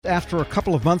After a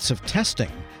couple of months of testing,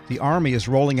 the Army is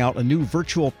rolling out a new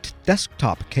virtual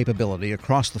desktop capability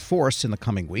across the force in the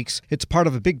coming weeks. It's part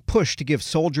of a big push to give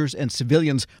soldiers and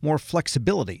civilians more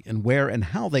flexibility in where and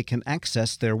how they can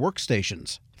access their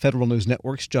workstations. Federal News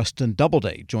Network's Justin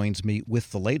Doubleday joins me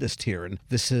with the latest here, and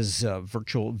this is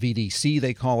virtual VDC,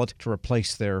 they call it, to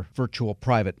replace their virtual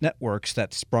private networks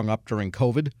that sprung up during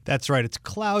COVID. That's right. It's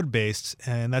cloud-based,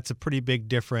 and that's a pretty big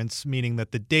difference, meaning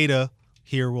that the data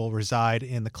here will reside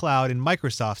in the cloud, in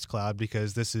Microsoft's cloud,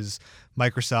 because this is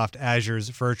Microsoft Azure's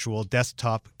virtual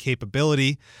desktop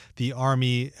capability. The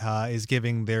Army is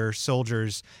giving their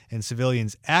soldiers and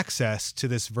civilians access to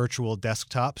this virtual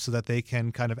desktop so that they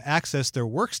can kind of access their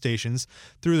workstations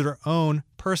through their own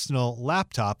personal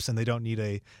laptops, and they don't need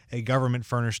a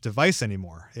government-furnished device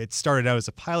anymore. It started out as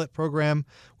a pilot program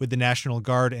with the National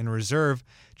Guard and Reserve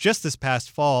just this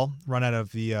past fall, run out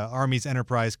of the Army's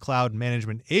Enterprise Cloud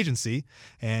Management Agency.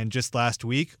 And just last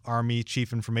week, Army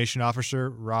Chief Information Officer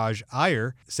Raj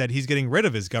Iyer said he's getting rid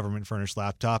of his government-furnished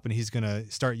laptop and he's going to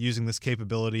start using this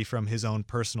capability from his own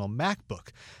personal MacBook.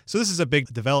 So this is a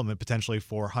big development potentially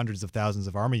for hundreds of thousands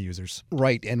of Army users.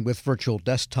 Right, and with virtual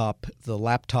desktop, the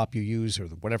laptop you use or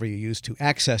whatever you use to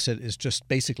access it is just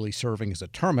basically serving as a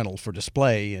terminal for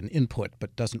display and input,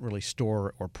 but doesn't really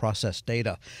store or process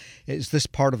data. Is this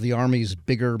part of the Army's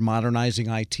bigger modernizing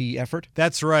IT effort?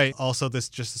 That's right. Also, this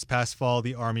past fall,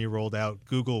 the Army rolled out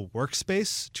Google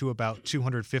Workspace to about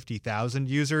 250,000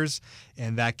 users,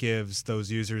 and that gives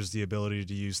those users the ability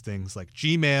to use things like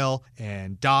Gmail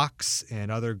and Docs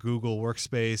and other Google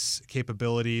Workspace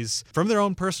capabilities from their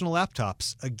own personal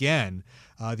laptops. Again,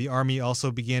 the Army also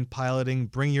began piloting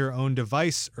Bring Your Own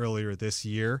Device earlier this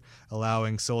year,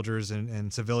 allowing soldiers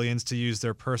and civilians to use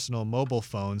their personal mobile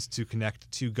phones to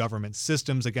connect to government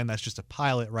systems. Again, that's just a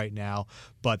pilot right now,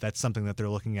 but that's something that they're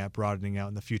looking at broadening out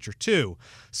in the future too.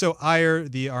 So Iyer,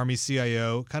 the Army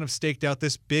CIO, kind of staked out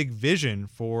this big vision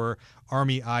for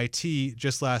Army IT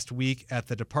just last week at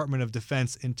the Department of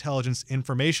Defense Intelligence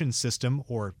Information System,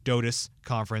 or DOTIS,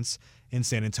 conference in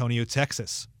San Antonio,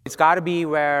 Texas. It's got to be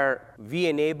where we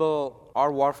enable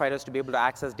our warfighters to be able to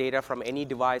access data from any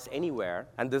device anywhere,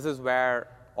 and this is where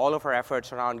all of our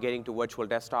efforts around getting to virtual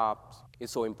desktops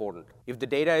is so important. If the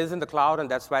data is in the cloud and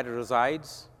that's where it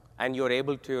resides, and you're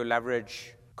able to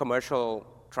leverage commercial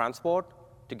transport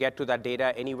to get to that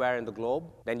data anywhere in the globe,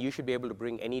 then you should be able to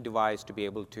bring any device to be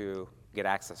able to get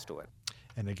access to it.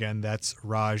 And again, that's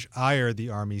Raj Iyer, the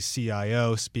Army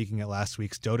CIO, speaking at last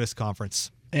week's DOTIS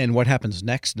conference. And what happens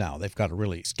next now? They've got to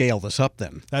really scale this up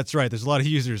then. That's right. There's a lot of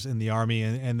users in the Army,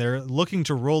 and they're looking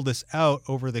to roll this out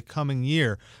over the coming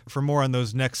year. For more on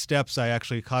those next steps, I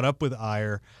actually caught up with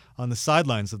Iyer on the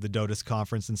sidelines of the DOTIS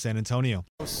conference in San Antonio.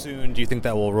 How soon do you think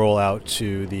that will roll out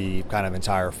to the kind of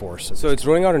entire force? So it's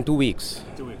rolling out in 2 weeks.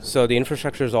 2 weeks. So the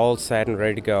infrastructure is all set and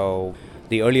ready to go.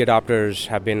 The early adopters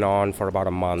have been on for about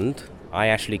a month. I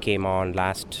actually came on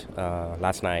last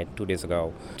night, 2 days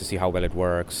ago, to see how well it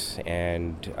works,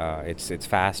 and it's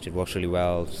fast. It works really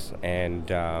well, and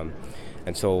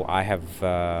so I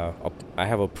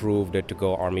have approved it to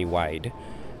go Army-wide.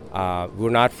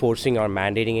 We're not forcing or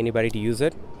mandating anybody to use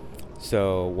it.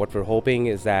 So what we're hoping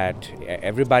is that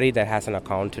everybody that has an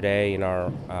account today in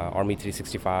our Army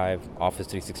 365, Office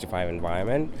 365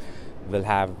 environment will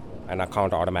have an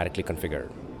account automatically configured.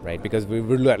 Right, because we're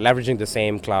leveraging the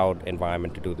same cloud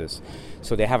environment to do this.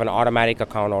 So they have an automatic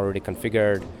account already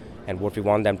configured, and what we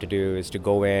want them to do is to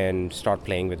go in, start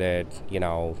playing with it,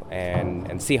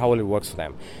 and see how well it works for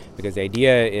them. Because the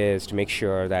idea is to make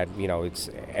sure that,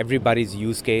 it's everybody's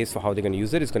use case for how they're going to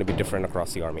use it is going to be different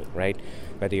across the Army, right?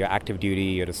 Whether you're active duty,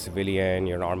 you're a civilian,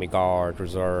 you're an Army Guard,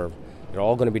 Reserve, they're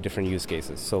all going to be different use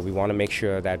cases. So we want to make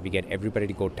sure that we get everybody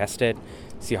to go test it,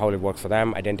 see how it works for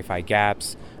them, identify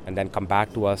gaps, and then come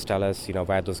back to us, tell us,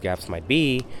 where those gaps might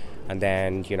be. And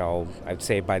then, I'd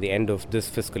say by the end of this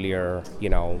fiscal year,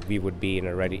 we would be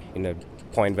in a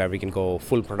point where we can go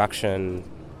full production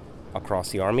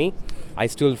across the Army. I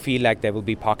still feel like there will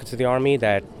be pockets of the Army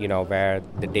that, where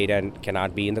the data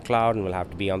cannot be in the cloud and will have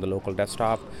to be on the local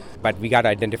desktop. But we got to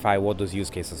identify what those use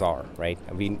cases are, right?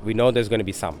 We know there's going to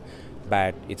be some,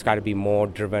 but it's got to be more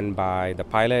driven by the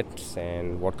pilots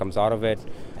and what comes out of it,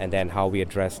 and then how we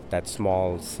address that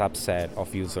small subset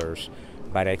of users.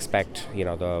 But I expect,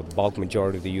 the bulk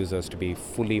majority of the users to be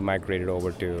fully migrated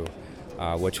over to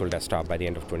virtual desktop by the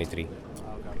end of 23.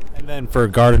 And then for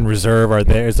Guard and Reserve,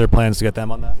 is there plans to get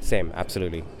them on that? Same,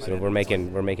 absolutely. So we're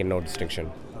making no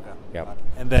distinction. Okay. Yeah.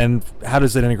 And then how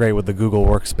does it integrate with the Google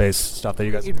Workspace stuff that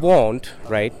you guys? It won't,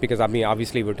 right? Because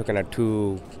obviously we're looking at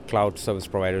two cloud service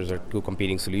providers or two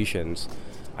competing solutions.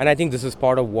 And I think this is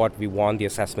part of what we want the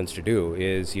assessments to do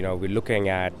is,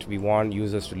 we want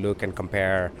users to look and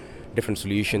compare different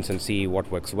solutions and see what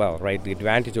works well, right? The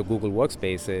advantage of Google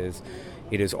Workspace is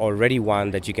it is already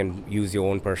one that you can use your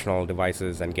own personal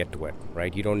devices and get to it,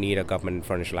 right? You don't need a government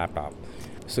furnished laptop.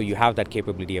 So you have that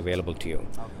capability available to you.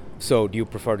 So do you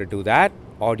prefer to do that,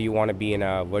 or do you want to be in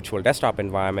a virtual desktop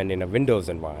environment, in a Windows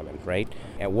environment, right?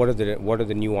 And what are the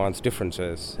nuanced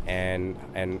differences, and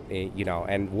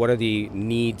what are the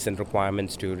needs and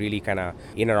requirements to really kind of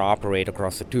interoperate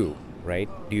across the two, right?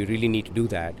 Do you really need to do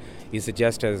that? Is it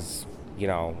just as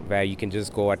where you can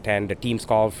just go attend a Teams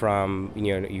call from,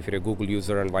 if you're a Google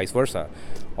user and vice versa?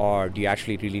 Or do you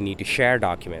actually really need to share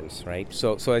documents, right?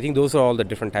 So I think those are all the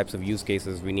different types of use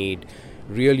cases. We need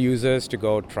real users to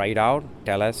go try it out,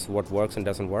 tell us what works and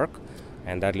doesn't work,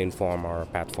 and that'll inform our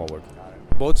path forward.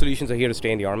 Both solutions are here to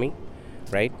stay in the Army,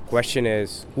 right? Question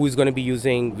is, who's going to be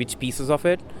using which pieces of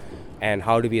it, and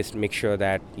how do we make sure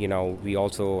that, we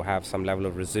also have some level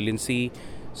of resiliency.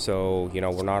 So,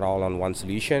 we're not all on one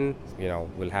solution.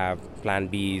 We'll have plan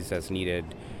Bs as needed,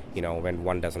 when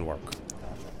one doesn't work.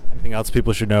 Anything else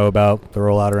people should know about the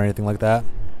rollout or anything like that?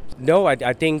 No, I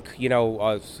think,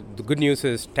 the good news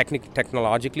is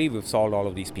technologically we've solved all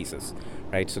of these pieces,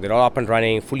 right? So they're all up and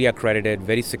running, fully accredited,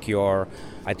 very secure.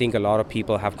 I think a lot of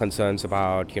people have concerns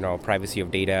about, privacy of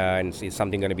data and is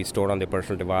something going to be stored on their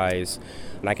personal device.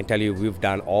 And I can tell you we've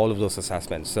done all of those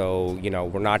assessments. So,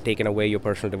 we're not taking away your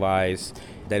personal device.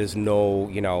 There is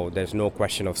there's no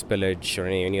question of spillage or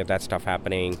any of that stuff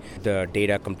happening. The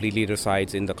data completely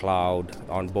resides in the cloud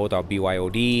on both our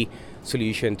BYOD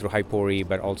solution through Hypori,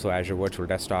 but also Azure Virtual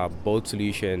Desktop. Both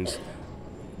solutions,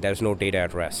 there's no data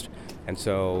at rest. And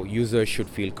so users should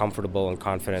feel comfortable and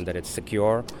confident that it's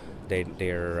secure.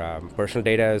 Their personal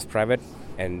data is private,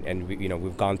 and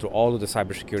we've gone through all of the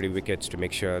cybersecurity wickets to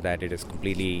make sure that it is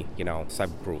completely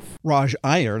cyberproof. Raj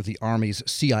Iyer, the Army's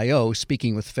CIO,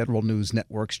 speaking with Federal News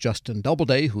Network's Justin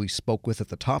Doubleday, who he spoke with at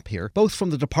the top here, both from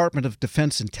the Department of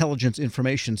Defense Intelligence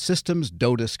Information Systems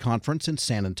DODIS conference in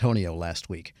San Antonio last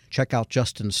week. Check out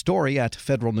Justin's story at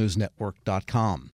federalnewsnetwork.com.